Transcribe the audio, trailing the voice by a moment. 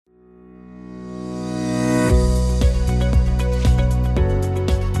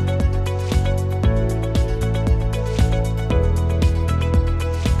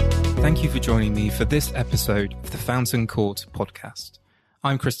joining me for this episode of the Fountain Court podcast.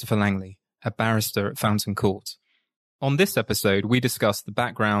 I'm Christopher Langley, a barrister at Fountain Court. On this episode, we discuss the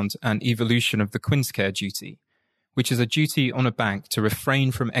background and evolution of the Quincecare duty, which is a duty on a bank to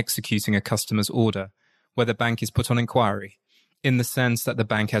refrain from executing a customer's order where the bank is put on inquiry, in the sense that the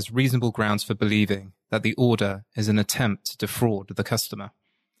bank has reasonable grounds for believing that the order is an attempt to defraud the customer.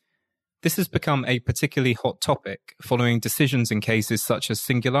 This has become a particularly hot topic following decisions in cases such as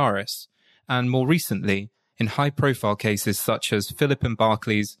Singularis, and more recently, in high-profile cases such as Philip and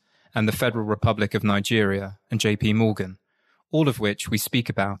Barclays and the Federal Republic of Nigeria and JP Morgan, all of which we speak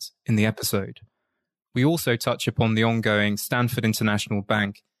about in the episode. We also touch upon the ongoing Stanford International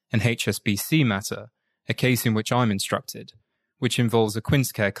Bank and HSBC matter, a case in which I'm instructed, which involves a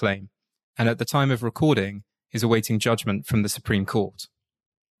Quincecare claim, and at the time of recording is awaiting judgment from the Supreme Court.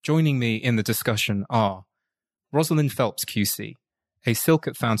 Joining me in the discussion are Rosalind Phelps QC, a silk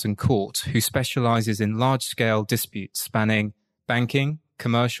at Fountain Court who specialises in large-scale disputes spanning banking,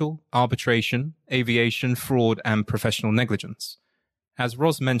 commercial, arbitration, aviation, fraud and professional negligence. As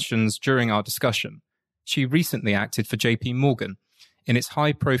Ros mentions during our discussion, she recently acted for JP Morgan in its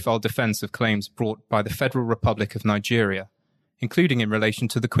high-profile defence of claims brought by the Federal Republic of Nigeria, including in relation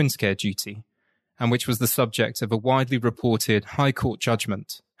to the Quincecare duty, and which was the subject of a widely reported High Court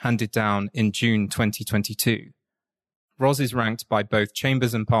judgment handed down in June 2022. Ros is ranked by both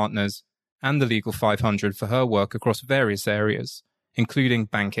Chambers and Partners and the Legal 500 for her work across various areas, including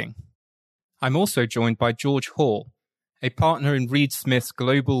banking. I'm also joined by George Hall, a partner in Reed Smith's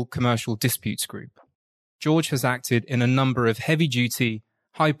Global Commercial Disputes Group. George has acted in a number of heavy-duty,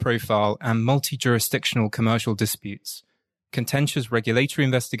 high-profile and multi-jurisdictional commercial disputes, contentious regulatory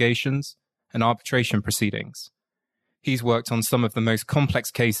investigations, and arbitration proceedings. He's worked on some of the most complex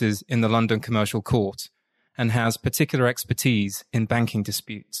cases in the London Commercial Court and has particular expertise in banking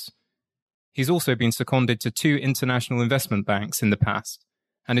disputes. He's also been seconded to 2 international investment banks in the past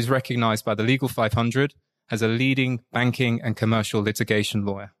and is recognised by the Legal 500 as a leading banking and commercial litigation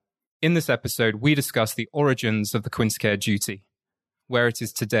lawyer. In this episode, we discuss the origins of the Quincecare duty, where it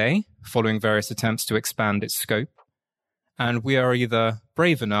is today, following various attempts to expand its scope, and we are either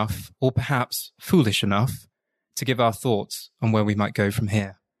brave enough or perhaps foolish enough to give our thoughts on where we might go from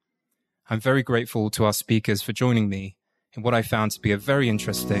here. I'm very grateful to our speakers for joining me in what I found to be a very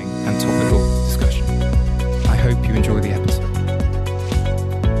interesting and topical discussion. I hope you enjoy the episode.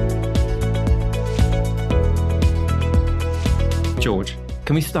 George,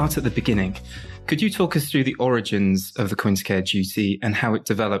 can we start at the beginning? Could you talk us through the origins of the Quincecare duty and how it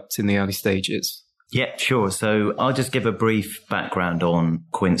developed in the early stages? Yeah, sure. So I'll just give a brief background on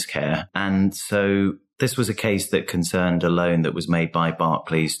Quincecare. And so this was a case that concerned a loan that was made by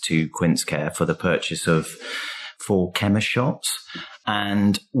Barclays to Quincecare for the purchase of 4 chemist shops.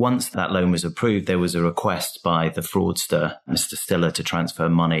 And once that loan was approved, there was a request by the fraudster, Mr. Stiller, to transfer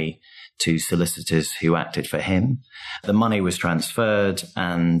money to solicitors who acted for him. The money was transferred,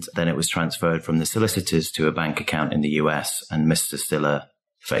 and then it was transferred from the solicitors to a bank account in the US, and Mr. Stiller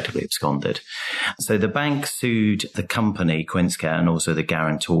effectively absconded. So the bank sued the company, Quincecare, and also the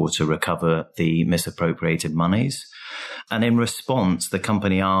guarantor to recover the misappropriated monies. And in response, the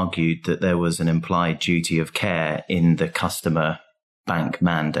company argued that there was an implied duty of care in the customer bank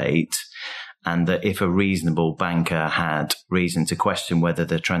mandate, and that if a reasonable banker had reason to question whether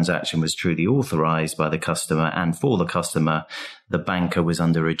the transaction was truly authorized by the customer and for the customer, the banker was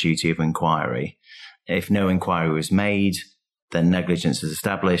under a duty of inquiry. If no inquiry was made, then negligence is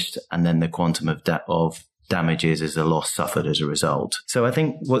established, and then the quantum of damages is a loss suffered as a result. So I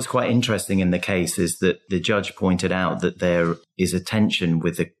think what's quite interesting in the case is that the judge pointed out that there is a tension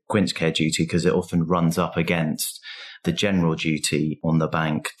with the Quincecare duty because it often runs up against the general duty on the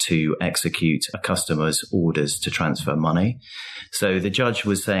bank to execute a customer's orders to transfer money. So the judge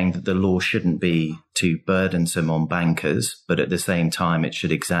was saying that the law shouldn't be too burdensome on bankers, but at the same time it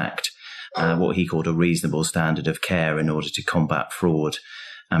should exact what he called a reasonable standard of care in order to combat fraud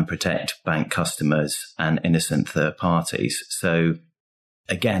and protect bank customers and innocent third parties. So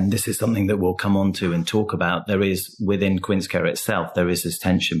again, this is something that we'll come on to and talk about. There is, within Quincecare itself, there is this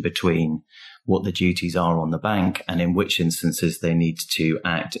tension between what the duties are on the bank and in which instances they need to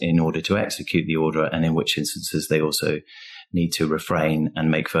act in order to execute the order, and in which instances they also need to refrain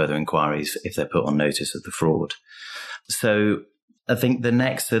and make further inquiries if they're put on notice of the fraud. So I think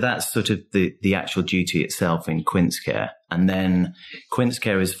so that's sort of the actual duty itself in Quincecare. And then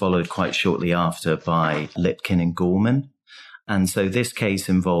Quincecare is followed quite shortly after by Lipkin and Gorman. And so this case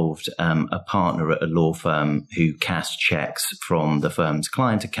involved a partner at a law firm who cashed checks from the firm's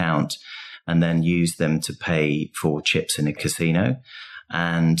client account and then used them to pay for chips in a casino.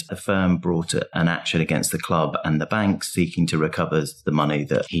 and the firm brought an action against the club and the bank seeking to recover the money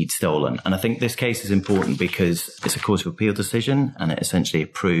that he'd stolen. And I think this case is important because it's a Court of Appeal decision and it essentially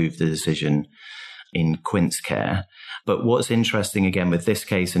approved the decision in Quincecare. But what's interesting again with this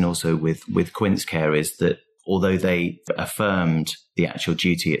case and also with Quincecare is that although they affirmed the actual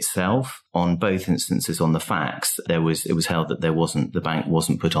duty itself, on both instances on the facts, it was held that the bank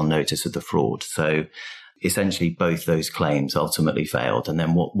wasn't put on notice of the fraud. So essentially both those claims ultimately failed. And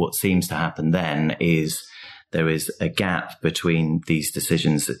then what seems to happen then is there is a gap between these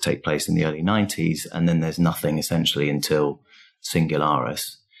decisions that take place in the early 90s, and then there's nothing essentially until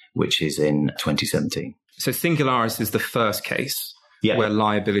Singularis, which is in 2017. So Singularis is the first case where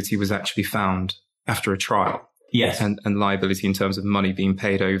liability was actually found after a trial. Yes. And liability in terms of money being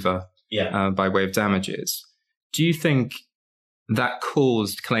paid over by way of damages. Do you think that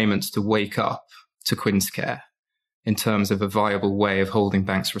caused claimants to wake up to Quincecare in terms of a viable way of holding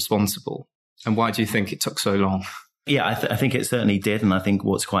banks responsible? And why do you think it took so long? Yeah, I think it certainly did. And I think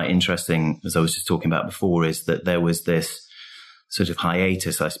what's quite interesting, as I was just talking about before, is that there was this sort of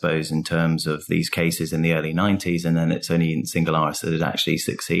hiatus, I suppose, in terms of these cases in the early 90s. And then it's only in Singularis that it actually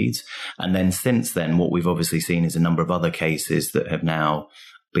succeeds. And then since then, what we've obviously seen is a number of other cases that have now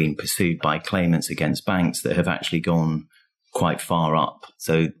been pursued by claimants against banks that have actually gone quite far up.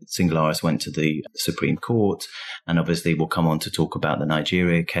 So Singularis went to the Supreme Court, and obviously we'll come on to talk about the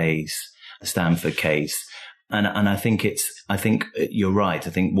Nigeria case, the Stanford case. And I think you're right. I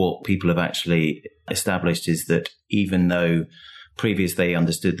think what people have actually established is that even though previously they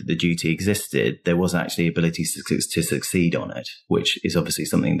understood that the duty existed, there was actually ability to succeed on it, which is obviously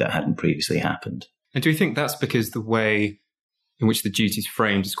something that hadn't previously happened. And do you think that's because the way in which the duty is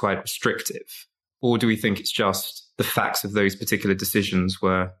framed is quite restrictive? Or do we think it's just the facts of those particular decisions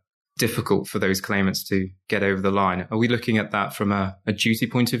were difficult for those claimants to get over the line? Are we looking at that from a duty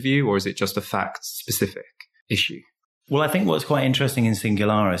point of view, or is it just a fact-specific issue? Well, I think what's quite interesting in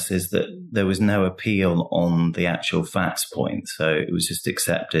Singularis is that there was no appeal on the actual facts point. So it was just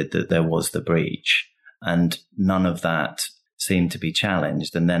accepted that there was the breach, and none of that seemed to be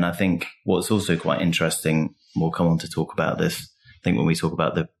challenged. And then I think what's also quite interesting, we'll come on to talk about this, I think when we talk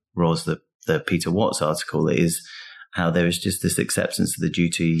about the Peter Watts article, is how there is just this acceptance that the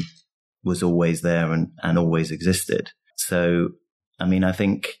duty was always there and always existed. So, I mean, I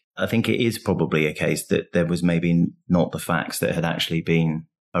think it is probably a case that there was maybe not the facts that had actually been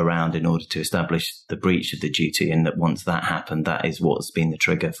around in order to establish the breach of the duty, and that once that happened, that is what's been the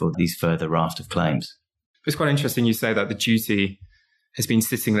trigger for these further raft of claims. It's quite interesting you say that the duty has been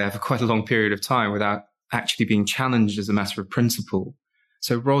sitting there for quite a long period of time without actually being challenged as a matter of principle.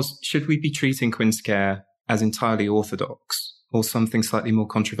 So, Ros, should we be treating Quincecare as entirely orthodox or something slightly more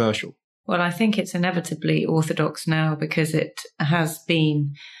controversial? Well, I think it's inevitably orthodox now because it has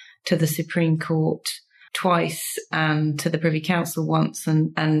been to the Supreme Court twice and to the Privy Council once.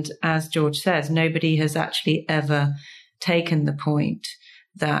 And as George says, nobody has actually ever taken the point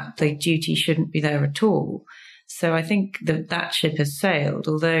that the duty shouldn't be there at all. So I think that ship has sailed,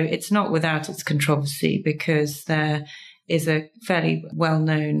 although it's not without its controversy, because there is a fairly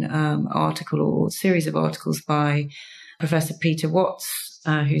well-known article or series of articles by Professor Peter Watts,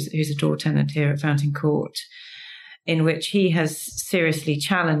 who's a law tenant here at Fountain Court, in which he has seriously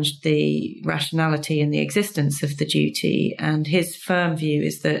challenged the rationality and the existence of the duty. And his firm view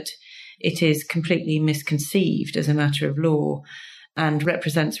is that it is completely misconceived as a matter of law and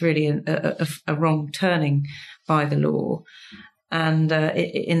represents really a wrong turning by the law. And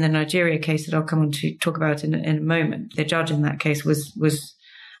in the Nigeria case that I'll come on to talk about in a moment, the judge in that case was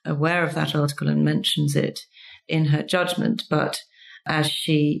aware of that article and mentions it in her judgment. But as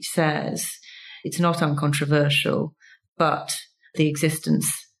she says, it's not uncontroversial, but the existence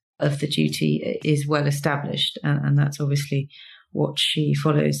of the duty is well established. And that's obviously what she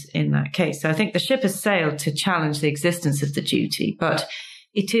follows in that case. So I think the ship has sailed to challenge the existence of the duty, but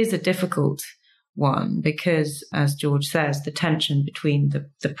it is a difficult one because, as George says, the tension between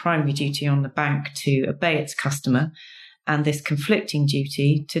the primary duty on the bank to obey its customer and this conflicting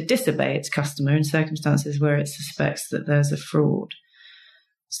duty to disobey its customer in circumstances where it suspects that there's a fraud.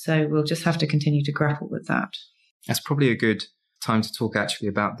 So we'll just have to continue to grapple with that. That's probably a good time to talk actually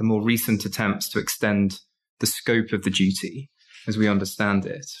about the more recent attempts to extend the scope of the duty, as we understand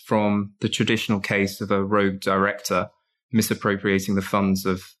it, from the traditional case of a rogue director misappropriating the funds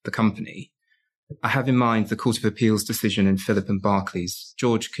of the company. I have in mind the Court of Appeal's decision in Philip and Barclays.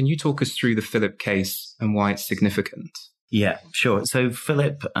 George, can you talk us through the Philip case and why it's significant? Yeah, sure. So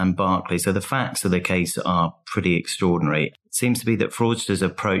Philip and Barclays, so the facts of the case are pretty extraordinary. It seems to be that fraudsters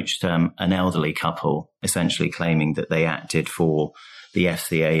approached an elderly couple, essentially claiming that they acted for the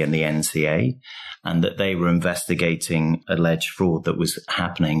FCA and the NCA, and that they were investigating alleged fraud that was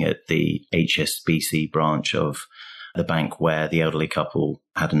happening at the HSBC branch of the bank where the elderly couple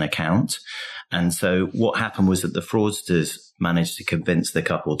had an account. And so what happened was that the fraudsters managed to convince the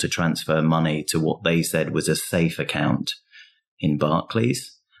couple to transfer money to what they said was a safe account in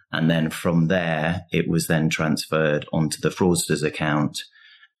Barclays. And then from there, it was then transferred onto the fraudster's account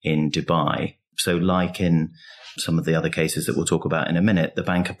in Dubai. So like in some of the other cases that we'll talk about in a minute, the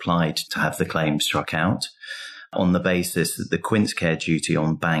bank applied to have the claim struck out on the basis that the Quincecare duty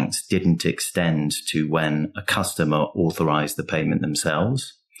on banks didn't extend to when a customer authorized the payment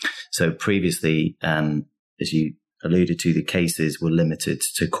themselves. So previously, as you alluded to, the cases were limited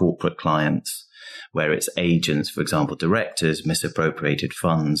to corporate clients where its agents, for example, directors, misappropriated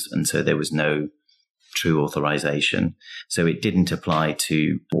funds, and so there was no true authorization. So it didn't apply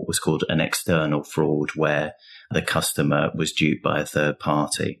to what was called an external fraud where the customer was duped by a third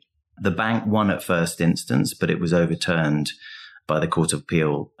party. The bank won at first instance, but it was overturned by the Court of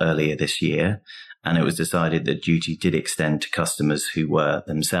Appeal earlier this year. And it was decided that duty did extend to customers who were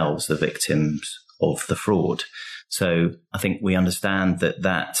themselves the victims of the fraud. So I think we understand that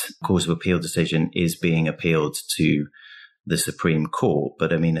that Court of Appeal decision is being appealed to the Supreme Court.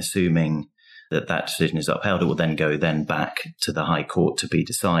 But I mean, assuming that that decision is upheld, it will then go back to the High Court to be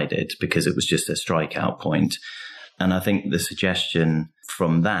decided because it was just a strikeout point. And I think the suggestion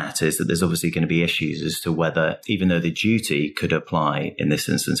from that is that there's obviously going to be issues as to whether, even though the duty could apply in this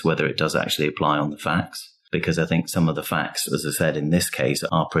instance, whether it does actually apply on the facts. Because I think some of the facts, as I said, in this case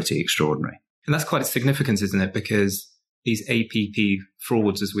are pretty extraordinary. And that's quite significant, isn't it? Because these APP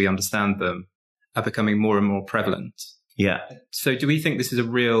frauds, as we understand them, are becoming more and more prevalent. Yeah. So do we think this is a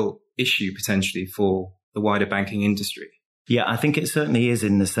real issue potentially for the wider banking industry? Yeah, I think it certainly is,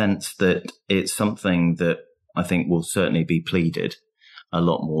 in the sense that it's something that I think will certainly be pleaded a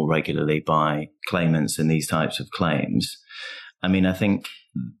lot more regularly by claimants in these types of claims. I mean, I think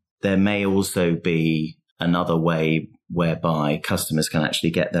there may also be another way whereby customers can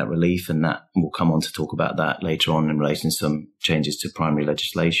actually get that relief, and that we'll come on to talk about that later on in relation to some changes to primary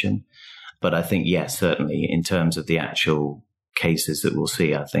legislation. But I think, yes, certainly in terms of the actual cases that we'll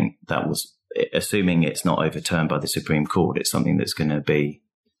see, I think that was, assuming it's not overturned by the Supreme Court, it's something that's going to be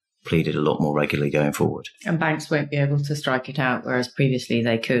pleaded a lot more regularly going forward. And banks won't be able to strike it out, whereas previously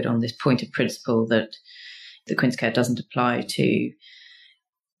they could, on this point of principle that the Quincecare doesn't apply to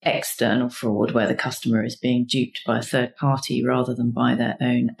external fraud where the customer is being duped by a third party rather than by their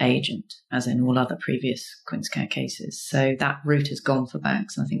own agent, as in all other previous Quincecare cases. So that route has gone for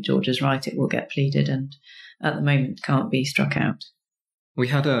banks. I think George is right, it will get pleaded and at the moment can't be struck out. We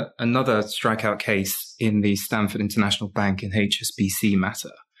had another strikeout case in the Stanford International Bank and HSBC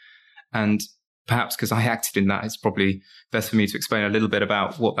matter. And perhaps because I acted in that, it's probably best for me to explain a little bit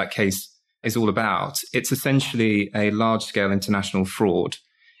about what that case is all about. It's essentially a large-scale international fraud.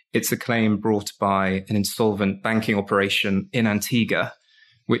 It's a claim brought by an insolvent banking operation in Antigua,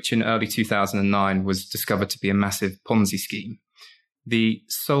 which in early 2009 was discovered to be a massive Ponzi scheme. The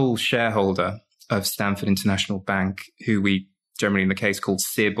sole shareholder of Stanford International Bank, who we generally in the case called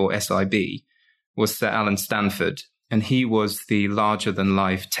SIB or SIB, was Sir Alan Stanford, and he was the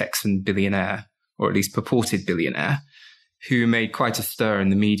larger-than-life Texan billionaire, or at least purported billionaire, who made quite a stir in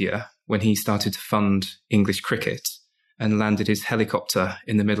the media when he started to fund English cricket and landed his helicopter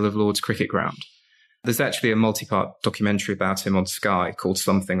in the middle of Lord's cricket ground. There's actually a multi-part documentary about him on Sky called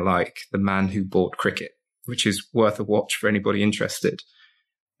something like The Man Who Bought Cricket, which is worth a watch for anybody interested.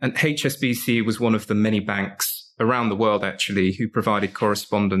 And HSBC was one of the many banks around the world, actually, who provided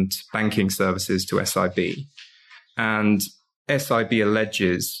correspondent banking services to SIB. And SIB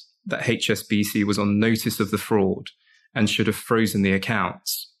alleges that HSBC was on notice of the fraud and should have frozen the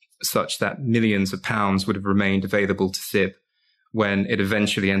accounts, such that millions of pounds would have remained available to SIB when it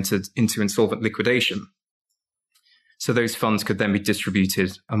eventually entered into insolvent liquidation. So those funds could then be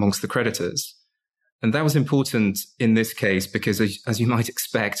distributed amongst the creditors. And that was important in this case because, as you might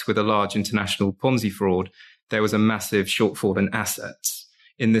expect with a large international Ponzi fraud, there was a massive shortfall in assets,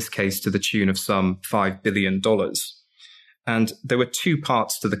 in this case to the tune of some $5 billion. And there were two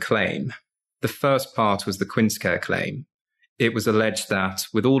parts to the claim. The first part was the Quincecare claim. It was alleged that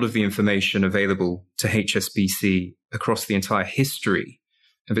with all of the information available to HSBC across the entire history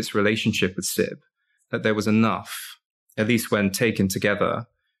of its relationship with SIB, that there was enough, at least when taken together,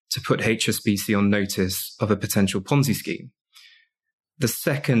 to put HSBC on notice of a potential Ponzi scheme. The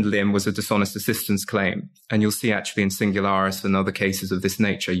second limb was a dishonest assistance claim, and you'll see actually in Singularis and other cases of this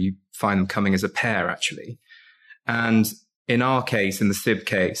nature, you find them coming as a pair actually. And in our case, in the SIB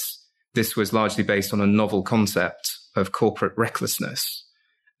case, this was largely based on a novel concept of corporate recklessness.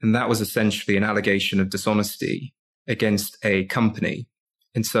 And that was essentially an allegation of dishonesty against a company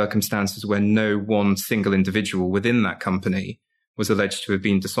in circumstances where no one single individual within that company was alleged to have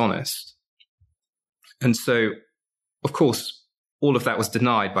been dishonest. And so, of course, all of that was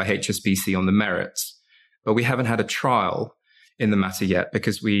denied by HSBC on the merits, but we haven't had a trial in the matter yet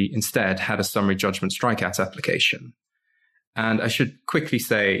because we instead had a summary judgment strikeout application. And I should quickly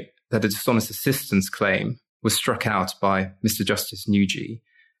say that a dishonest assistance claim was struck out by Mr. Justice Nugee,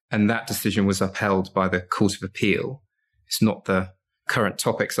 and that decision was upheld by the Court of Appeal. It's not the current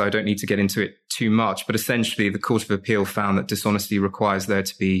topic, so I don't need to get into it too much, but essentially the Court of Appeal found that dishonesty requires there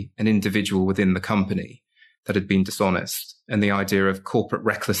to be an individual within the company that had been dishonest, and the idea of corporate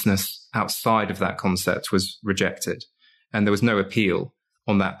recklessness outside of that concept was rejected. And there was no appeal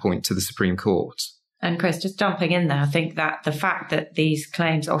on that point to the Supreme Court. And Chris, just jumping in there, I think that the fact that these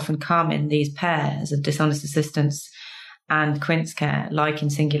claims often come in these pairs of dishonest assistance and Quincecare, like in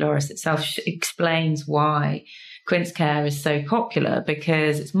Singularis itself, explains why Quincecare is so popular,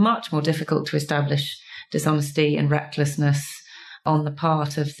 because it's much more difficult to establish dishonesty and recklessness on the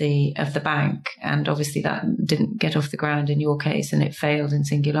part of the bank. And obviously that didn't get off the ground in your case, and it failed in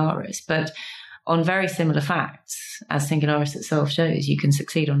Singularis. But on very similar facts, as Singularis itself shows, you can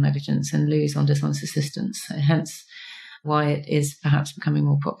succeed on negligence and lose on dishonest assistance. So hence why it is perhaps becoming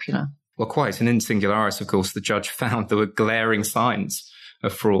more popular. Well, quite. And in Singularis, of course, the judge found there were glaring signs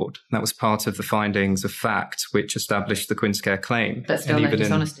of fraud. That was part of the findings of fact which established the Quincecare claim. But still no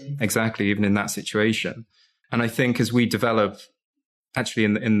dishonesty. Exactly, even in that situation. And I think as we develop, actually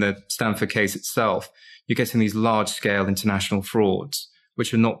in the Stanford case itself, you're getting these large-scale international frauds,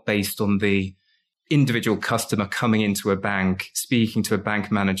 which are not based on the individual customer coming into a bank, speaking to a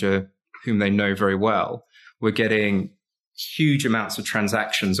bank manager whom they know very well. We're getting huge amounts of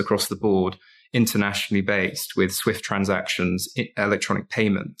transactions across the board, internationally based, with SWIFT transactions, electronic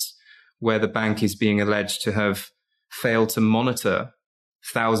payments, where the bank is being alleged to have failed to monitor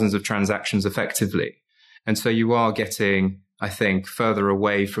thousands of transactions effectively. And so you are getting, I think, further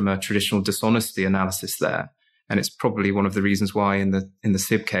away from a traditional dishonesty analysis there. And it's probably one of the reasons why in the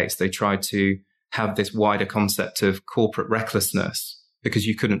SIB case, they tried to have this wider concept of corporate recklessness, because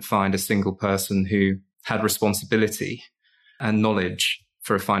you couldn't find a single person who had responsibility and knowledge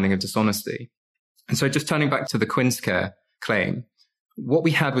for a finding of dishonesty. And so just turning back to the Quincecare claim, what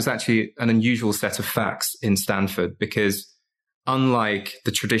we had was actually an unusual set of facts in Stanford, because unlike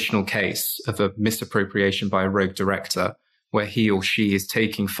the traditional case of a misappropriation by a rogue director, where he or she is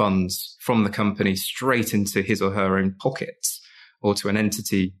taking funds from the company straight into his or her own pockets or to an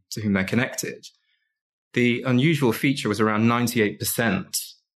entity to whom they're connected, the unusual feature was around 98%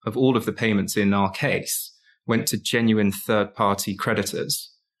 of all of the payments in our case went to genuine third-party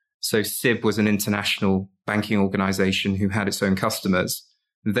creditors. So SIB was an international banking organization who had its own customers.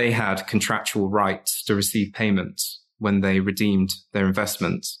 They had contractual rights to receive payments when they redeemed their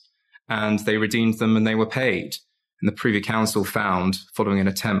investments, and they redeemed them and they were paid. And the Privy Council found, following an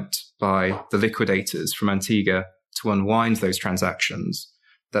attempt by the liquidators from Antigua to unwind those transactions,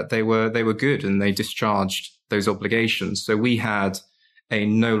 that they were good and they discharged those obligations. So we had a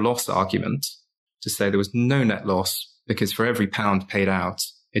no loss argument to say there was no net loss, because for every pound paid out,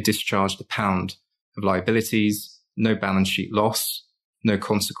 it discharged a pound of liabilities, no balance sheet loss, no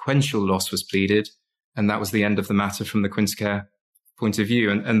consequential loss was pleaded. And that was the end of the matter from the Quincecare point of view.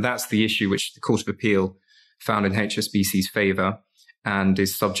 And that's the issue which the Court of Appeal found in HSBC's favour and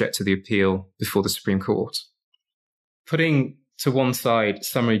is subject to the appeal before the Supreme Court. Putting to one side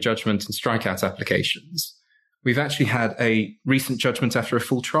summary judgment and strikeout applications, we've actually had a recent judgment after a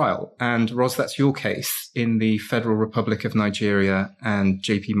full trial. And Ros, that's your case in the Federal Republic of Nigeria and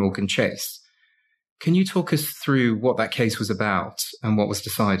JP Morgan Chase. Can you talk us through what that case was about and what was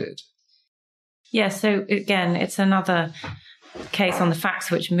decided? Yeah, so again, it's another case on the facts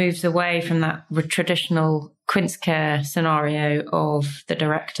which moves away from that traditional Quincecare scenario of the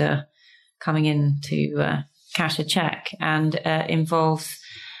director coming in to cash a check, and involves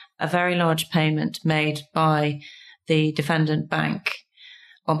a very large payment made by the defendant bank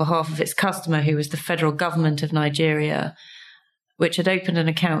on behalf of its customer, who was the federal government of Nigeria, which had opened an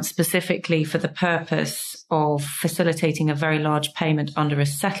account specifically for the purpose of facilitating a very large payment under a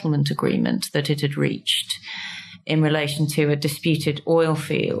settlement agreement that it had reached in relation to a disputed oil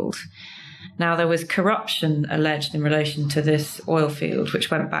field. Now, there was corruption alleged in relation to this oil field, which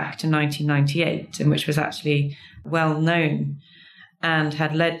went back to 1998 and which was actually well known and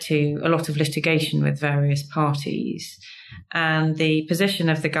had led to a lot of litigation with various parties. And the position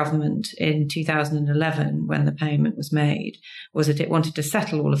of the government in 2011, when the payment was made, was that it wanted to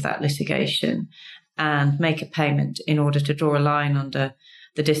settle all of that litigation and make a payment in order to draw a line under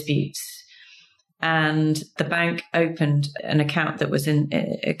the disputes. And the bank opened an account that was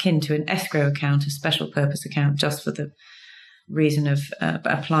akin to an escrow account, a special purpose account, just for the reason of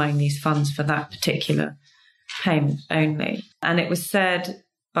applying these funds for that particular payment only. And it was said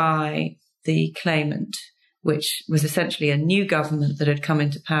by the claimant, which was essentially a new government that had come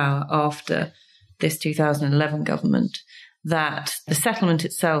into power after this 2011 government, that the settlement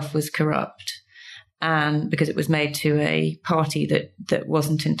itself was corrupt, and because it was made to a party that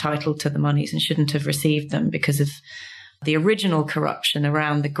wasn't entitled to the monies and shouldn't have received them because of the original corruption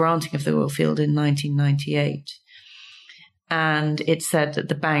around the granting of the oil field in 1998. And it said that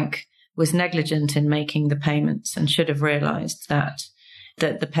the bank was negligent in making the payments and should have realised that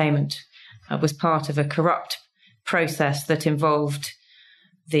the payment was part of a corrupt process that involved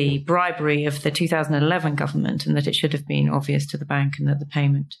the bribery of the 2011 government, and that it should have been obvious to the bank and that the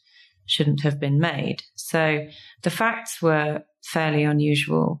payment shouldn't have been made. So the facts were fairly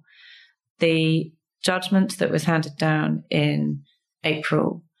unusual. The judgment that was handed down in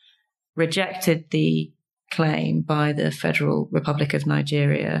April rejected the claim by the Federal Republic of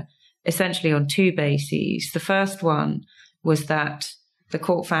Nigeria, essentially on two bases. The first one was that the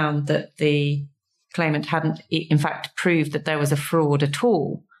court found that the claimant hadn't, in fact, proved that there was a fraud at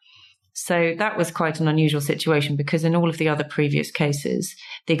all. So that was quite an unusual situation, because in all of the other previous cases,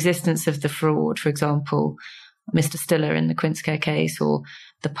 the existence of the fraud, for example, Mr. Stiller in the Quincecare case or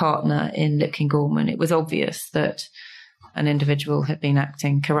the partner in Lipkin Gorman, it was obvious that an individual had been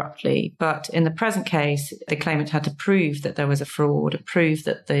acting corruptly. But in the present case, the claimant had to prove that there was a fraud, prove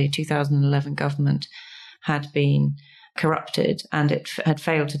that the 2011 government had been corrupted, and it had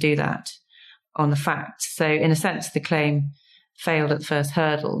failed to do that on the facts. So in a sense, the claim failed at the first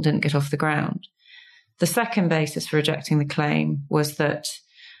hurdle, didn't get off the ground. The second basis for rejecting the claim was that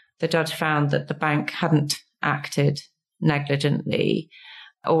the judge found that the bank hadn't acted negligently,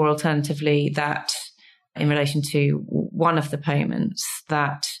 or alternatively that in relation to one of the payments,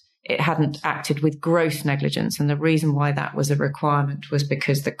 that it hadn't acted with gross negligence. And the reason why that was a requirement was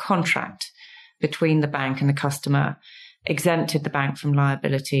because the contract between the bank and the customer exempted the bank from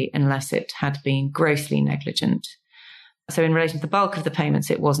liability unless it had been grossly negligent. So in relation to the bulk of the payments,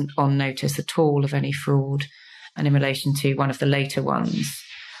 it wasn't on notice at all of any fraud. And in relation to one of the later ones,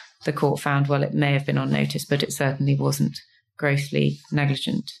 the court found, well, it may have been on notice, but it certainly wasn't grossly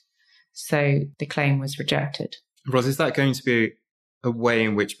negligent. So the claim was rejected. Ros, is that going to be a way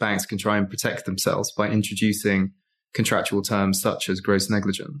in which banks can try and protect themselves by introducing contractual terms such as gross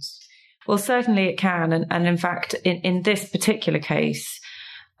negligence? Well, certainly it can. And in fact, in this particular case,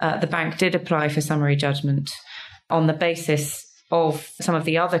 the bank did apply for summary judgment on the basis of some of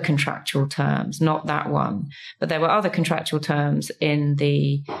the other contractual terms, not that one. But there were other contractual terms in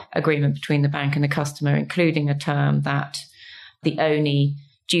the agreement between the bank and the customer, including a term that the only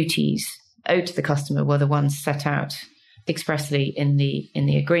duties owed to the customer were the ones set out expressly in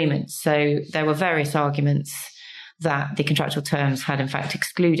the agreement. So there were various arguments that the contractual terms had in fact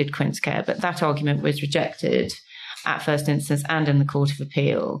excluded Quincecare, but that argument was rejected at first instance and in the Court of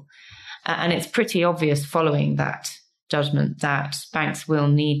Appeal. And it's pretty obvious following that judgment that banks will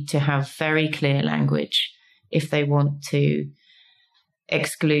need to have very clear language if they want to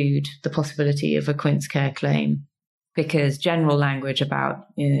exclude the possibility of a Quincecare claim, because general language about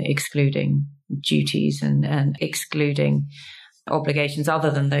excluding duties and excluding obligations other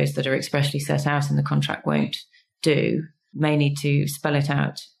than those that are expressly set out in the contract won't do, may need to spell it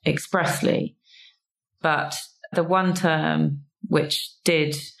out expressly. But the one term which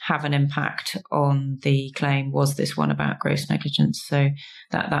did have an impact on the claim was this one about gross negligence. So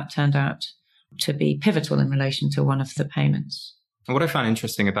that turned out to be pivotal in relation to one of the payments. And what I found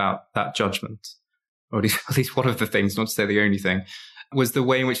interesting about that judgment, or at least one of the things, not to say the only thing, was the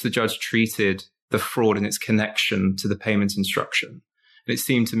way in which the judge treated the fraud and its connection to the payment instruction. And it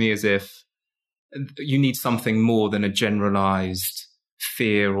seemed to me as if you need something more than a generalized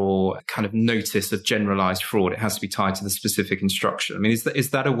fear or kind of notice of generalized fraud. It has to be tied to the specific instruction. I mean, is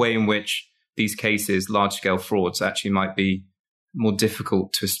that a way in which these cases, large-scale frauds, actually might be more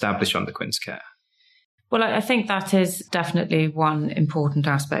difficult to establish under Quincecare? Well, I think that is definitely one important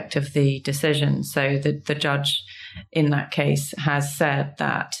aspect of the decision. So the judge in that case has said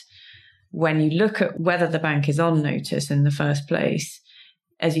that when you look at whether the bank is on notice in the first place,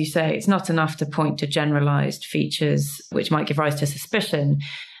 as you say, it's not enough to point to generalized features which might give rise to suspicion.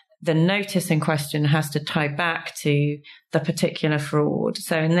 The notice in question has to tie back to the particular fraud.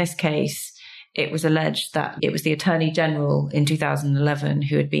 So in this case, it was alleged that it was the Attorney General in 2011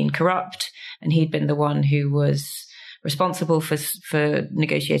 who had been corrupt, and he'd been the one who was responsible for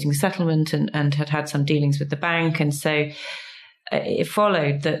negotiating the settlement and had some dealings with the bank. And so it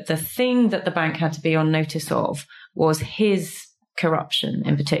followed that the thing that the bank had to be on notice of was his corruption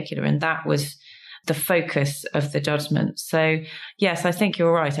in particular. And that was the focus of the judgment. So, yes, I think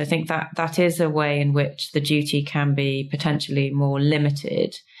you're right. I think that is a way in which the duty can be potentially more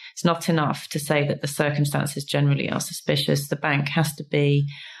limited. It's not enough to say that the circumstances generally are suspicious. The bank has to be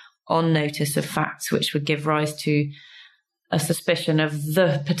on notice of facts which would give rise to a suspicion of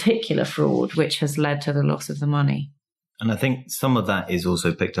the particular fraud which has led to the loss of the money. And I think some of that is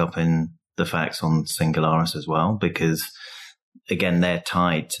also picked up in the facts on Singularis as well, because again, they're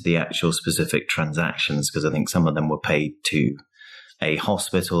tied to the actual specific transactions, because I think some of them were paid to a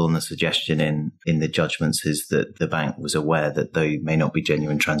hospital, and the suggestion in the judgments is that the bank was aware that they may not be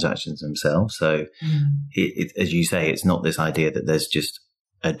genuine transactions themselves. So, as you say, it's not this idea that there's just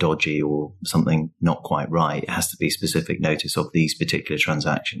a dodgy or something not quite right. It has to be specific notice of these particular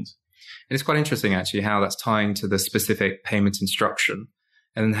transactions. And it's quite interesting, actually, how that's tying to the specific payment instruction,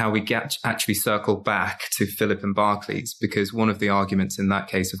 and how we actually circle back to Philip and Barclays, because one of the arguments in that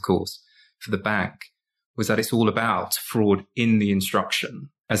case, of course, for the bank was that it's all about fraud in the instruction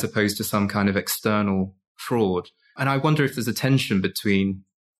as opposed to some kind of external fraud. And I wonder if there's a tension between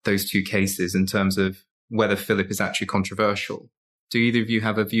those two cases in terms of whether Philip is actually controversial. Do either of you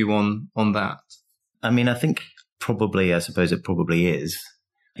have a view on that? I mean, I think I suppose it probably is,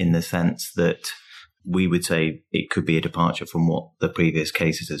 in the sense that we would say it could be a departure from what the previous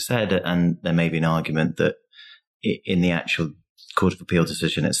cases have said. And there may be an argument that in the actual Court of Appeal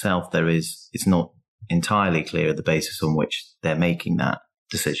decision itself, it's not entirely clear the basis on which they're making that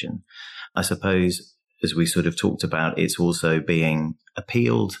decision. I suppose, as we sort of talked about, it's also being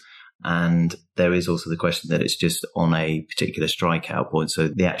appealed. And there is also the question that it's just on a particular strikeout point. So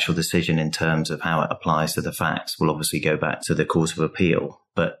the actual decision in terms of how it applies to the facts will obviously go back to the Court of Appeal.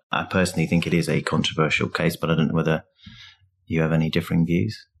 But I personally think it is a controversial case, but I don't know whether you have any differing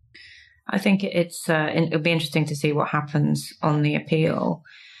views. I think it'll be interesting to see what happens on the appeal.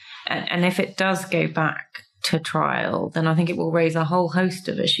 And if it does go back to trial, then I think it will raise a whole host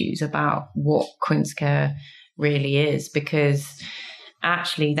of issues about what Quincecare really is, because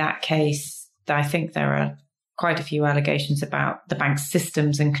actually that case, I think there are quite a few allegations about the bank's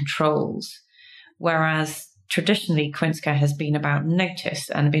systems and controls, whereas traditionally Quincecare has been about notice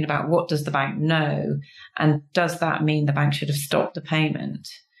and been about what does the bank know, and does that mean the bank should have stopped the payment?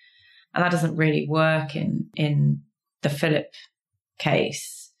 And that doesn't really work in the Philip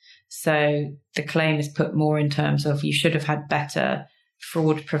case. So the claim is put more in terms of you should have had better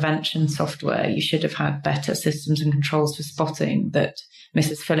fraud prevention software. You should have had better systems and controls for spotting that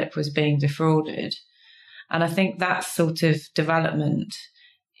Mrs. Philip was being defrauded. And I think that sort of development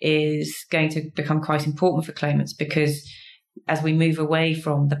is going to become quite important for claimants, because as we move away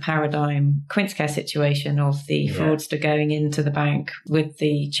from the paradigm Quincecare situation of the fraudster going into the bank with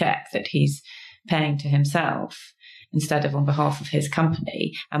the cheque that he's paying to himself instead of on behalf of his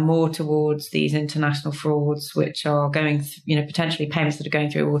company, and more towards these international frauds, which are going, potentially payments that are going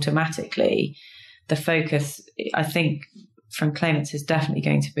through automatically, the focus, I think, from claimants is definitely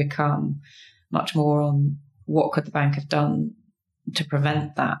going to become much more on what could the bank have done to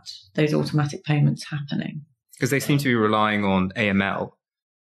prevent those automatic payments happening. Because they seem to be relying on AML,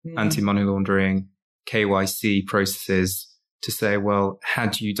 anti-money laundering, KYC processes, to say, well,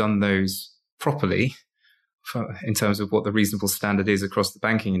 had you done those properly, in terms of what the reasonable standard is across the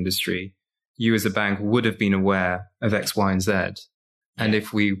banking industry, you as a bank would have been aware of X, Y, and Z. And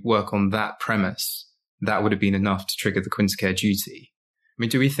if we work on that premise, that would have been enough to trigger the Quincecare duty. I mean,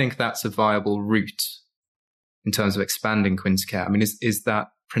 do we think that's a viable route in terms of expanding Quincecare? I mean, is that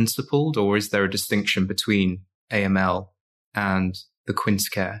principled, or is there a distinction between AML and the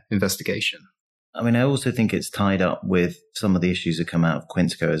Quincecare investigation? I mean, I also think it's tied up with some of the issues that come out of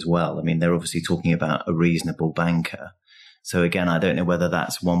Quincecare as well. I mean, they're obviously talking about a reasonable banker. So again, I don't know whether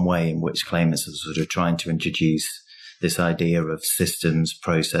that's one way in which claimants are sort of trying to introduce this idea of systems,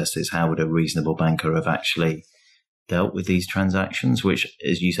 processes. How would a reasonable banker have actually dealt with these transactions? Which,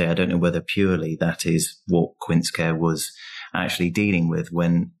 as you say, I don't know whether purely that is what Quincecare was actually dealing with,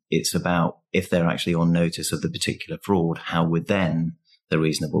 when it's about if they're actually on notice of the particular fraud, how would then the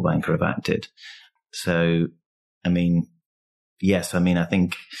reasonable banker have acted? So, I mean, yes, I mean, I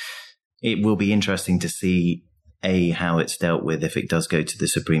think it will be interesting to see, how it's dealt with if it does go to the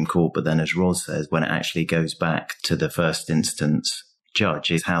Supreme Court. But then, as Ros says, when it actually goes back to the first instance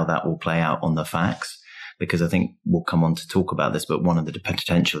judge, is how that will play out on the facts. Because I think we'll come on to talk about this, but one of the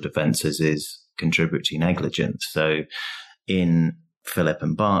potential defences is contributory negligence. So in Philip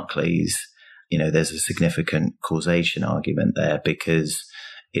and Barclays, there's a significant causation argument there, because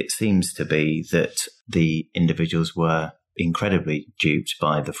it seems to be that the individuals were incredibly duped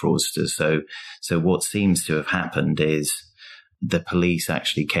by the fraudsters. So what seems to have happened is the police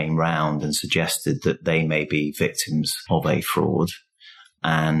actually came round and suggested that they may be victims of a fraud.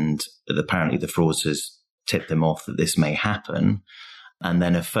 And apparently the fraudsters tipped them off that this may happen. And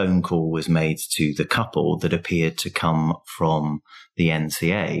then a phone call was made to the couple that appeared to come from the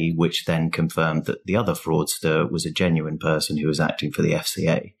NCA, which then confirmed that the other fraudster was a genuine person who was acting for the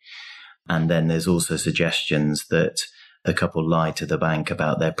FCA. And then there's also suggestions that the couple lied to the bank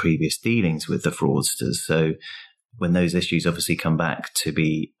about their previous dealings with the fraudsters. So when those issues obviously come back to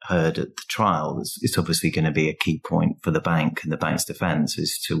be heard at the trial, it's obviously going to be a key point for the bank and the bank's defence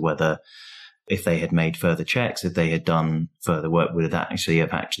as to whether, if they had made further checks, if they had done further work, would that actually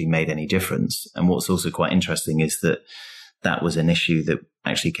have made any difference? And what's also quite interesting is that was an issue that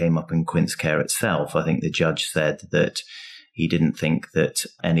actually came up in Quincecare itself. I think the judge said that he didn't think that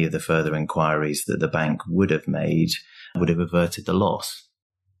any of the further inquiries that the bank would have made would have averted the loss.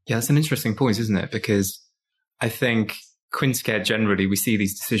 Yeah, that's an interesting point, isn't it? Because I think Quincecare generally, we see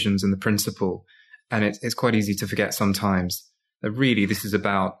these decisions in the principle, and it's quite easy to forget sometimes that really this is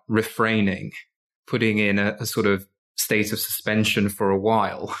about refraining, putting in a sort of state of suspension for a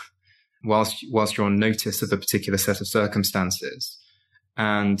while, whilst you're on notice of a particular set of circumstances.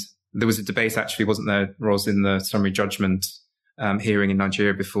 And there was a debate, actually, wasn't there, Ros, in the summary judgment hearing in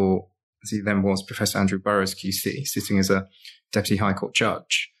Nigeria before, as he then was, Professor Andrew Burrows QC, sitting as a Deputy High Court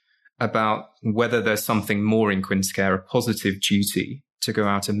judge, about whether there's something more in Quincecare, a positive duty to go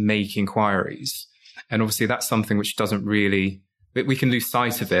out and make inquiries. And obviously that's something which doesn't really, we can lose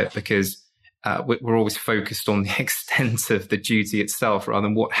sight of it because we're always focused on the extent of the duty itself rather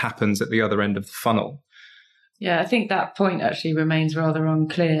than what happens at the other end of the funnel. Yeah, I think that point actually remains rather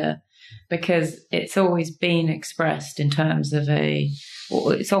unclear, because it's always been expressed in terms of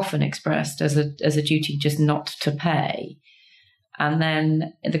it's often expressed as a duty just not to pay. And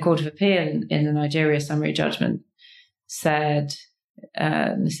then the Court of Appeal in the Nigeria summary judgment said,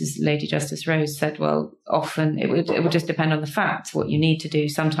 Mrs. Lady Justice Rose said, well, often it would just depend on the facts, what you need to do.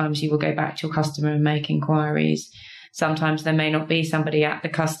 Sometimes you will go back to your customer and make inquiries. Sometimes there may not be somebody at the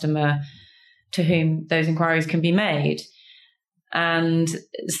customer to whom those inquiries can be made. And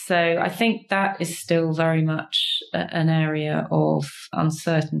so I think that is still very much an area of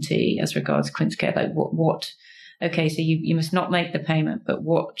uncertainty as regards Quincecare. Like what okay, so you must not make the payment, but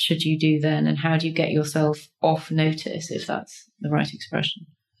what should you do then? And how do you get yourself off notice, if that's the right expression?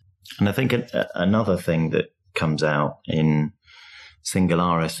 And I think another thing that comes out in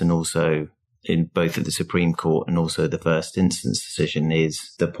Singularis and also in both of the Supreme Court and also the first instance decision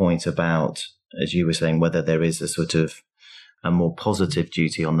is the point about, as you were saying, whether there is a sort of a more positive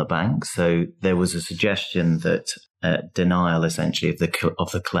duty on the bank. So there was a suggestion that denial essentially of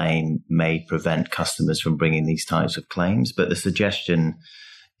the claim may prevent customers from bringing these types of claims. But the suggestion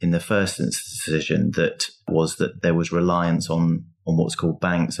in the first instance decision that was that there was reliance on what's called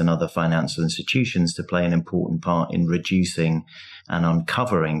banks and other financial institutions to play an important part in reducing and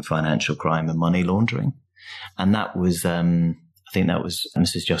uncovering financial crime and money laundering. And that was, I think that was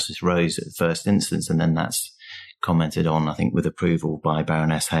Mrs. Justice Rose at the first instance, and then that's commented on, I think, with approval by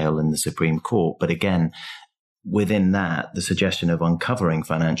Baroness Hale in the Supreme Court. But again, within that, the suggestion of uncovering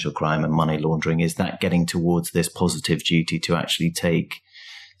financial crime and money laundering is that getting towards this positive duty to actually take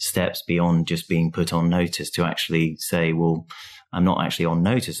steps beyond just being put on notice, to actually say, well, I'm not actually on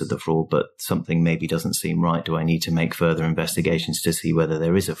notice of the fraud, but something maybe doesn't seem right. Do I need to make further investigations to see whether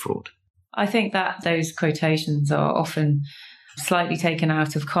there is a fraud? I think that those quotations are often slightly taken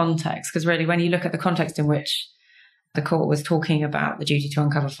out of context, because really when you look at the context in which the court was talking about the duty to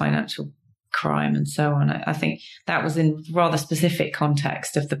uncover financial crime and so on, I think that was in rather specific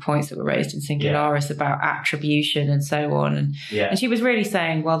context of the points that were raised in Singularis about attribution and so on. And she was really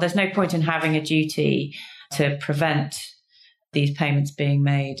saying, well, there's no point in having a duty to prevent these payments being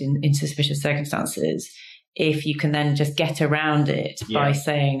made in suspicious circumstances if you can then just get around it by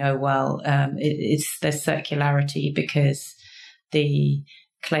saying, oh, well, there's circularity because the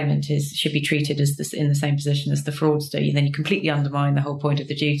claimant should be treated as in the same position as the fraudster. Then you completely undermine the whole point of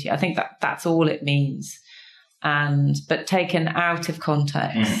the duty. I think that's all it means. But taken out of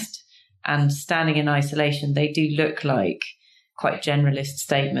context and standing in isolation, they do look like quite generalist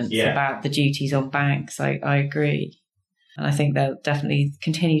statements about the duties on banks. I agree. And I think they'll definitely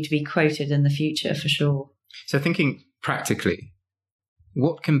continue to be quoted in the future for sure. So thinking practically,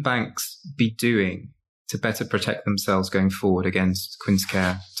 what can banks be doing to better protect themselves going forward against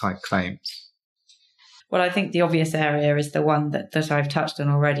Quincecare type claims? Well, I think the obvious area is the one that I've touched on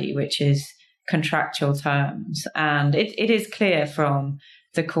already, which is contractual terms. And it is clear from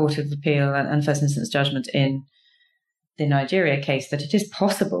the Court of Appeal and first instance judgment in the Nigeria case that it is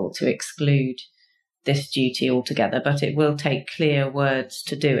possible to exclude this duty altogether, but it will take clear words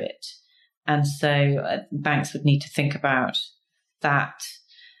to do it. And so banks would need to think about that.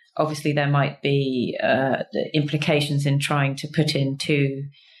 Obviously, there might be implications in trying to put in too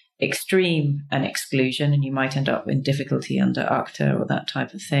extreme an exclusion, and you might end up in difficulty under ACTA or that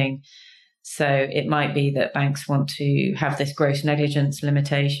type of thing. So it might be that banks want to have this gross negligence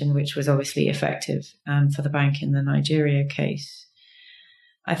limitation, which was obviously effective for the bank in the Nigeria case.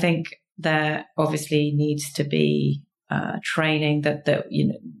 I think there obviously needs to be training that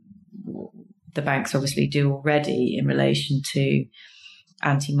the banks obviously do already in relation to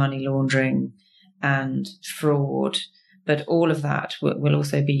anti-money laundering and fraud, but all of that will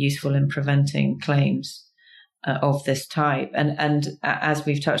also be useful in preventing claims of this type. And as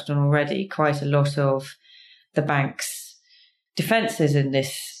we've touched on already, quite a lot of the bank's defences in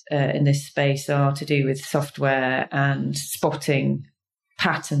this space are to do with software and spotting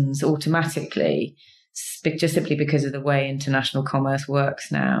patterns automatically, just simply because of the way international commerce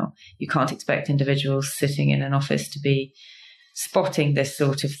works now. You can't expect individuals sitting in an office to be spotting this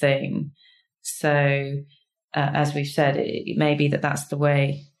sort of thing. So, as we've said, it may be that that's the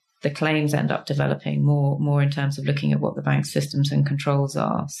way the claims end up developing more in terms of looking at what the bank's systems and controls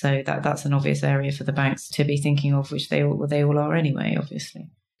are. So that's an obvious area for the banks to be thinking of, which they all are anyway,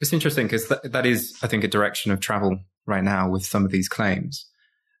 obviously. It's interesting because that is, I think, a direction of travel right now with some of these claims.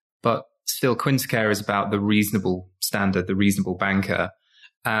 But still, Quincecare is about the reasonable standard, the reasonable banker.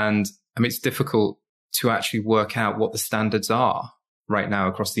 And I mean, it's difficult to actually work out what the standards are right now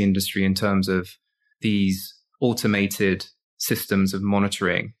across the industry in terms of these automated systems of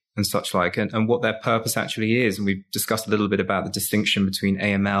monitoring and such like, and what their purpose actually is. And we've discussed a little bit about the distinction between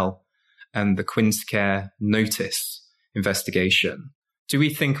AML and the Quincecare notice investigation. Do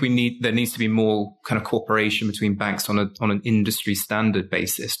we think there needs to be more kind of cooperation between banks on an industry standard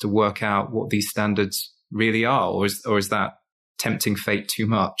basis to work out what these standards really are, or is that tempting fate too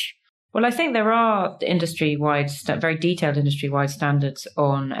much? Well, I think there are industry-wide, very detailed industry-wide standards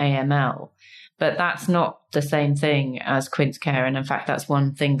on AML, but that's not the same thing as Quincecare. And in fact, that's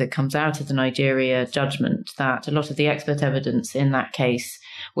one thing that comes out of the Nigeria judgment, that a lot of the expert evidence in that case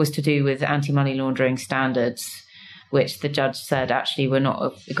was to do with anti-money laundering standards, which the judge said actually were not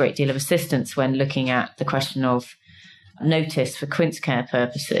of a great deal of assistance when looking at the question of notice for Quincecare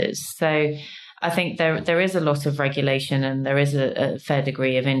purposes. So I think there is a lot of regulation and there is a fair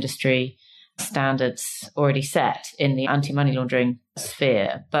degree of industry standards already set in the anti-money laundering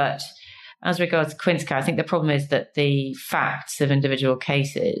sphere. But as regards Quincecare, I think the problem is that the facts of individual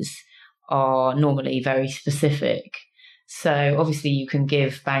cases are normally very specific. So obviously you can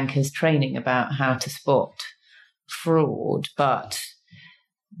give bankers training about how to spot fraud, but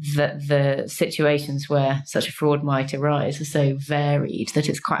the situations where such a fraud might arise are so varied that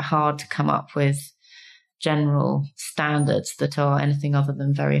it's quite hard to come up with general standards that are anything other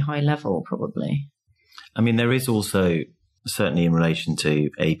than very high level, probably. I mean, there is also, certainly in relation to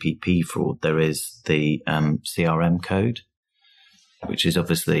APP fraud, there is the CRM code, which is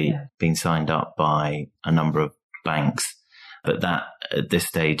obviously being signed up by a number of banks, but that at this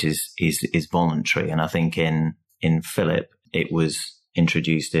stage is voluntary. And I think in Philip, it was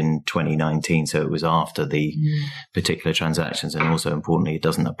introduced in 2019, so it was after the particular transactions, and also importantly, it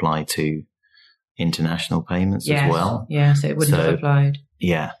doesn't apply to international payments as well. Yeah, so it wouldn't have applied.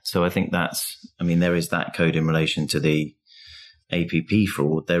 Yeah, so I think there is that code in relation to the APP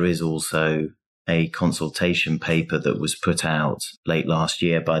fraud. There is also a consultation paper that was put out late last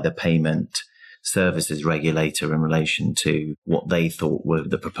year by the payment services regulator in relation to what they thought were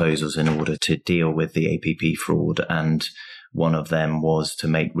the proposals in order to deal with the APP fraud. And one of them was to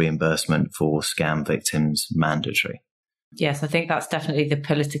make reimbursement for scam victims mandatory. Yes, I think that's definitely the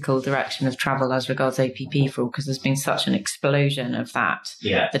political direction of travel as regards APP fraud, because there's been such an explosion of that,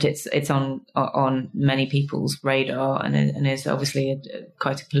 that it's on many people's radar and is obviously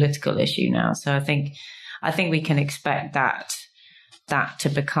quite a political issue now. So I think we can expect that to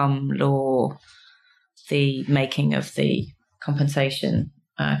become law, the making of the compensation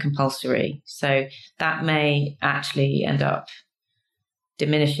compulsory. So that may actually end up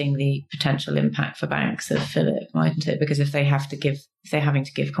diminishing the potential impact for banks of Philip, mightn't it? Because if they're having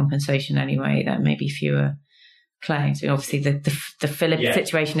to give compensation anyway, there may be fewer claims. And obviously, the Philip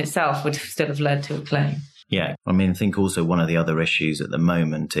situation itself would still have led to a claim. Yeah, I mean, I think also one of the other issues at the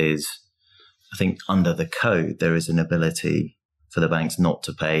moment is, I think under the code there is an ability for the banks not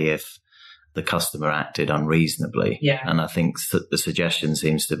to pay if the customer acted unreasonably. Yeah. And I think the suggestion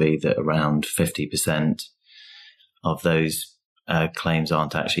seems to be that around 50% of those claims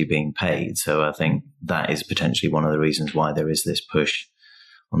aren't actually being paid. So I think that is potentially one of the reasons why there is this push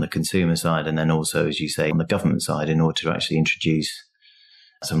on the consumer side. And then also, as you say, on the government side, in order to actually introduce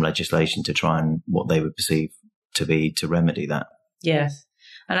some legislation to try and what they would perceive to be to remedy that. Yes.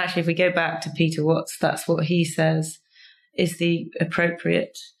 And actually, if we go back to Peter Watts, that's what he says is the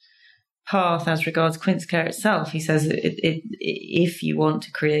appropriate path as regards Quincecare itself. He says if you want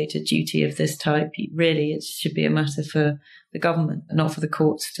to create a duty of this type, really it should be a matter for the government, not for the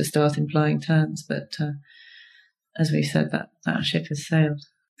courts to start implying terms. But as we said, that ship has sailed.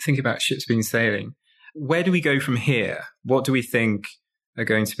 Think about ships being sailing. Where do we go from here? What do we think are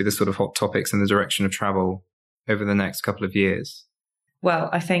going to be the sort of hot topics in the direction of travel over the next couple of years? Well,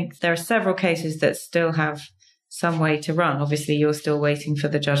 I think there are several cases that still have some way to run. Obviously, you're still waiting for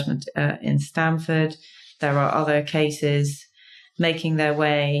the judgment in Stamford. There are other cases making their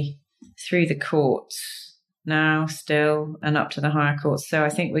way through the courts now still and up to the higher courts. So I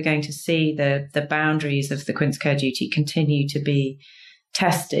think we're going to see the boundaries of the Quincecare duty continue to be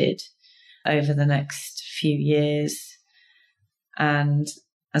tested over the next few years. And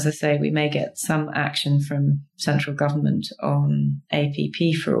as I say, we may get some action from central government on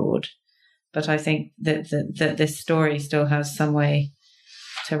APP fraud. But I think that this story still has some way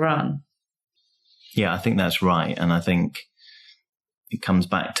to run. Yeah, I think that's right. And I think it comes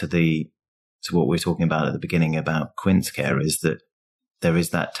back to what we were talking about at the beginning about Quincecare, is that there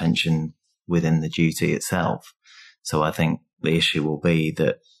is that tension within the duty itself. So I think the issue will be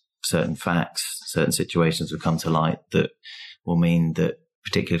that certain facts, certain situations will come to light that will mean that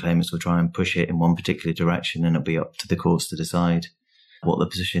particular claimants will try and push it in one particular direction, and it'll be up to the courts to decide what the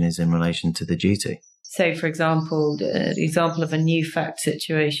position is in relation to the duty. So, for example, the example of a new fact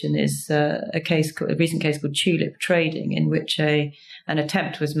situation is a recent case called Tulip Trading, in which an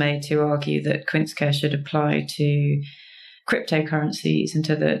attempt was made to argue that Quincecare should apply to cryptocurrencies and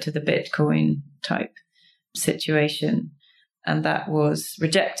to the Bitcoin type situation. And that was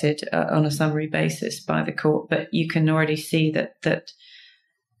rejected on a summary basis by the court. But you can already see that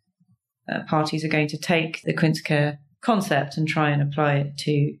parties are going to take the Quincecare concept and try and apply it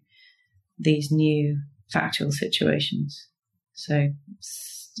to these new factual situations. So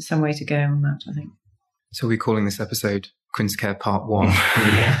some way to go on that, I think. So we're calling this episode Quincecare Part 1.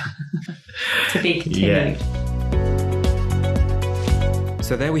 Yeah. To be continued. Yeah.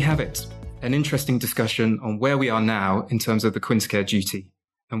 So there we have it. An interesting discussion on where we are now in terms of the Quincecare duty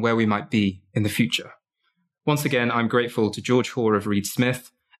and where we might be in the future. Once again, I'm grateful to George Hoare of Reed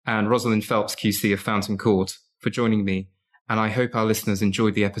Smith and Rosalind Phelps QC of Fountain Court for joining me, and I hope our listeners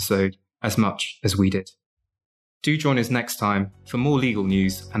enjoyed the episode as much as we did. Do join us next time for more legal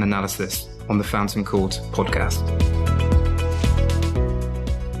news and analysis on the Fountain Court podcast.